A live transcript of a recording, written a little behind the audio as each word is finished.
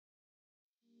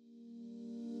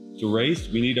To race,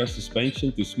 we need our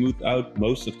suspension to smooth out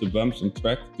most of the bumps on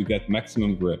track to get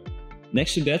maximum grip.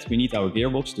 Next to that, we need our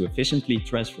gearbox to efficiently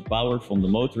transfer power from the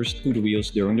motors to the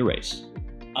wheels during the race.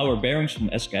 Our bearings from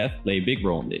SKF play a big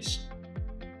role in this.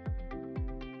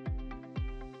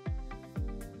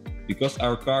 Because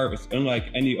our car is unlike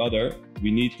any other,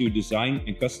 we need to design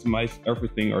and customize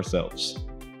everything ourselves.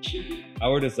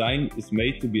 Our design is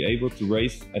made to be able to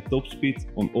race at top speed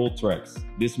on all tracks.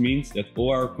 This means that all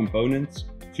our components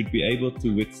should be able to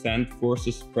withstand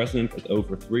forces present at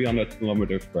over 300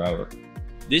 km/h.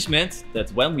 This meant that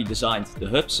when we designed the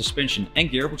hub, suspension and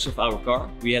gearbox of our car,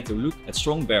 we had to look at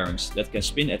strong bearings that can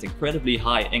spin at incredibly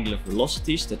high angular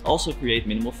velocities that also create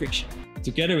minimal friction.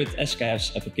 Together with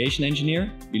SKF's application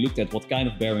engineer, we looked at what kind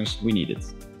of bearings we needed.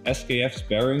 SKF's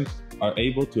bearings are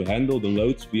able to handle the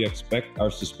loads we expect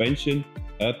our suspension,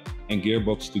 hub and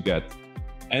gearbox to get,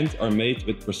 and are made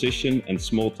with precision and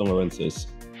small tolerances,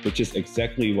 which is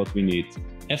exactly what we need.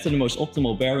 After the most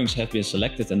optimal bearings have been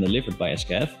selected and delivered by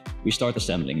SKF, we start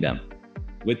assembling them.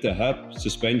 With the hub,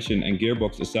 suspension and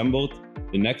gearbox assembled,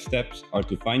 the next steps are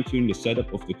to fine-tune the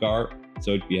setup of the car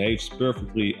so it behaves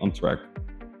perfectly on track.